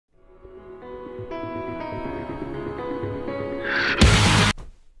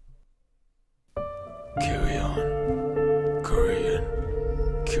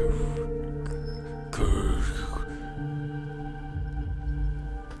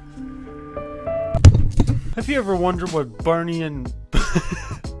Have you ever wondered what Barney and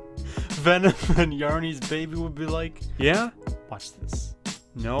Venom and Yarny's baby would be like? Yeah? Watch this.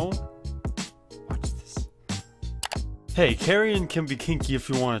 No? Watch this. Hey, CARRION can be kinky if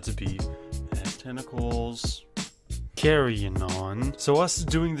you want it to be. It has tentacles. Carrying on. So us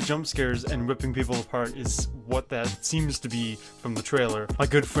doing the jump scares and ripping people apart is what that seems to be from the trailer. My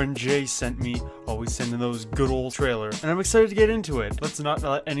good friend Jay sent me, always sending those good old trailer, and I'm excited to get into it. Let's not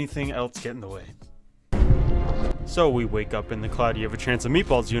let anything else get in the way. So we wake up in the Cloudy Have a Chance of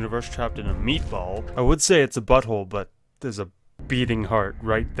Meatballs universe trapped in a meatball. I would say it's a butthole, but there's a beating heart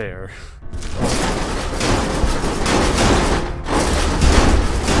right there.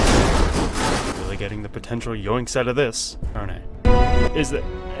 Really getting the potential yoinks out of this, aren't I? Is there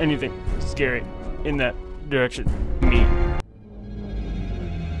anything scary in that direction? Me.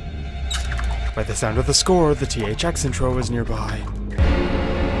 By the sound of the score, the THX intro is nearby.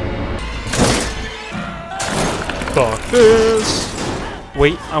 Fuck this!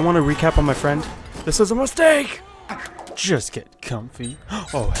 Wait, I want to recap on my friend. This is a mistake! Just get comfy.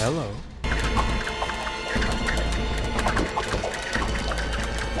 Oh, hello.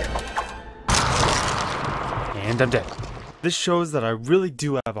 And I'm dead. This shows that I really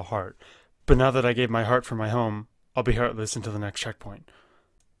do have a heart. But now that I gave my heart for my home, I'll be heartless until the next checkpoint.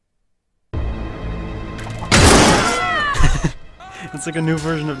 It's like a new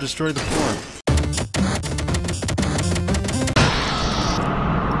version of Destroy the Porn.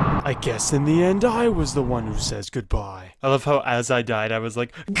 I guess in the end I was the one who says goodbye. I love how as I died I was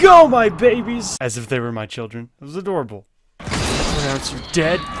like, go my babies! As if they were my children. It was adorable. I pronounce you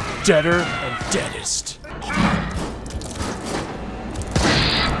dead, deader, and deadest.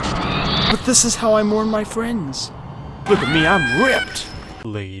 But this is how I mourn my friends. Look at me, I'm ripped!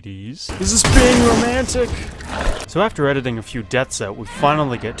 Ladies, is this being romantic? So after editing a few deaths out, we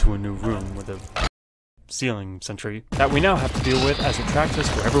finally get to a new room with a ceiling sentry that we now have to deal with as it tracks us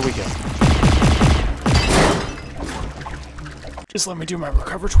wherever we go. Just let me do my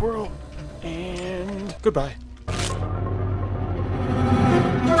recover twirl, and goodbye.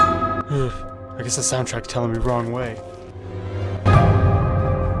 I guess the soundtrack's telling me wrong way.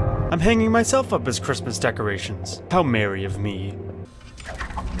 I'm hanging myself up as Christmas decorations. How merry of me.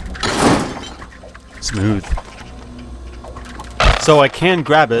 Smooth. So I can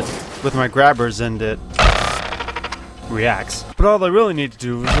grab it with my grabbers and it reacts. But all I really need to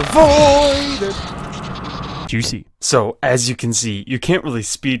do is avoid it. Juicy. So, as you can see, you can't really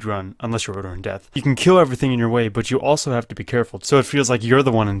speedrun unless you're ordering death. You can kill everything in your way, but you also have to be careful, so it feels like you're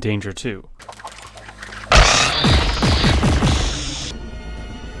the one in danger too.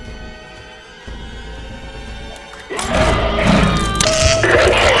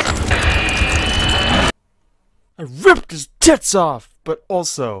 I ripped his tits off, but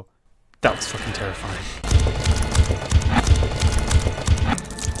also, that was fucking terrifying.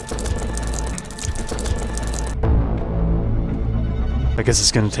 I guess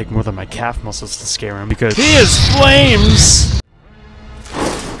it's gonna take more than my calf muscles to scare him because he is flames!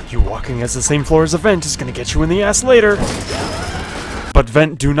 You walking as the same floor as a vent is gonna get you in the ass later. But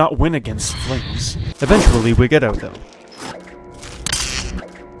vent do not win against flames. Eventually we get out though.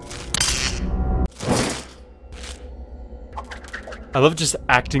 I love just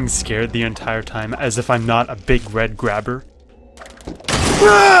acting scared the entire time as if I'm not a big red grabber.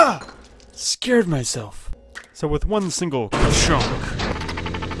 Ah! Scared myself. So with one single chunk,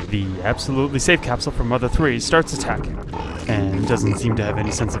 the absolutely safe capsule from Mother 3 starts attacking, and doesn't seem to have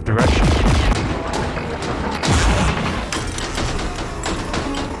any sense of direction.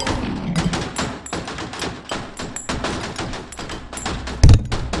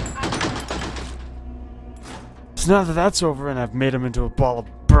 So now that that's over and I've made him into a ball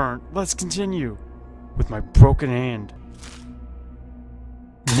of burnt, let's continue with my broken hand.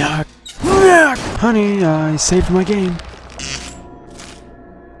 Knock, knock! Honey, I saved my game.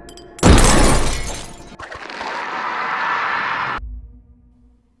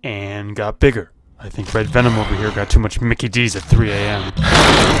 And got bigger. I think Red Venom over here got too much Mickey D's at 3 AM.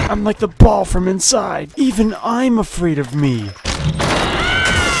 I'm like the ball from inside. Even I'm afraid of me.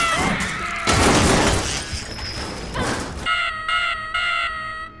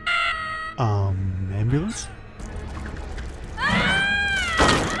 Ambulance?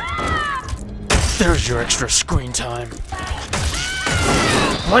 There's your extra screen time.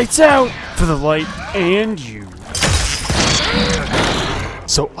 Lights out for the light and you.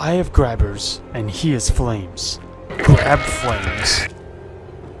 So I have grabbers and he has flames. Grab flames.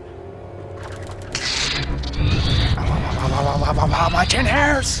 My 10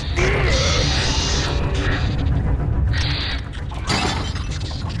 hairs!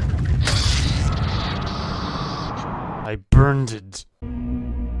 burned it.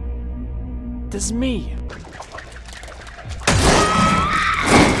 This is me.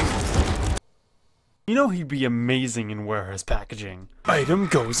 You know he'd be amazing in warehouse packaging. Item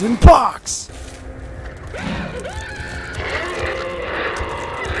goes in box!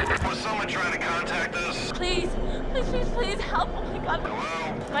 Was someone trying to contact us? Please, please, please, please help. Oh my god.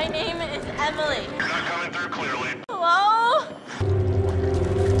 Hello? My name is Emily. You're not coming through clearly. Hello?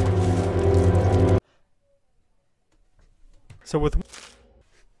 So with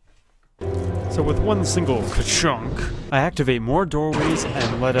one single ka-chunk, I activate more doorways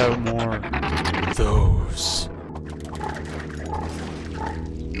and let out more those.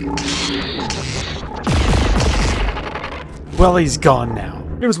 Well, he's gone now.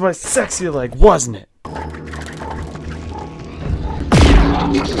 It was my sexy leg, wasn't it?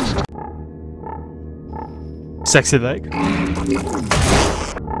 Sexy leg.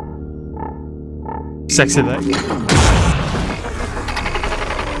 Sexy leg.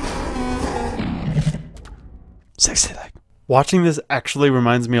 Sexy leg. Watching this actually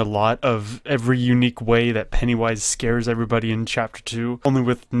reminds me a lot of every unique way that Pennywise scares everybody in Chapter 2, only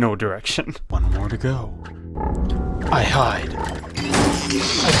with no direction. One more to go. I hide.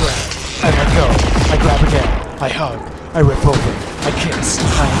 I grab. I let go. I grab again. I hug. I rip open. I kiss.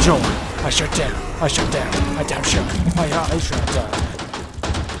 I enjoy. I shut down. I shut down. I down shut. I shut down.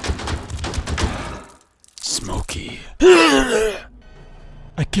 Smoky.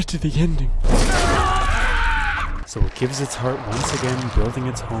 I get to the ending. So it gives its heart once again, building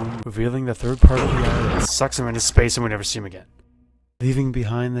its home, revealing the third part of the eye that sucks him into space and we never see him again. Leaving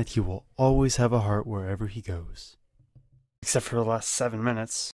behind that he will always have a heart wherever he goes. Except for the last 7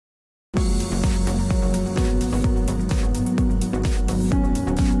 minutes.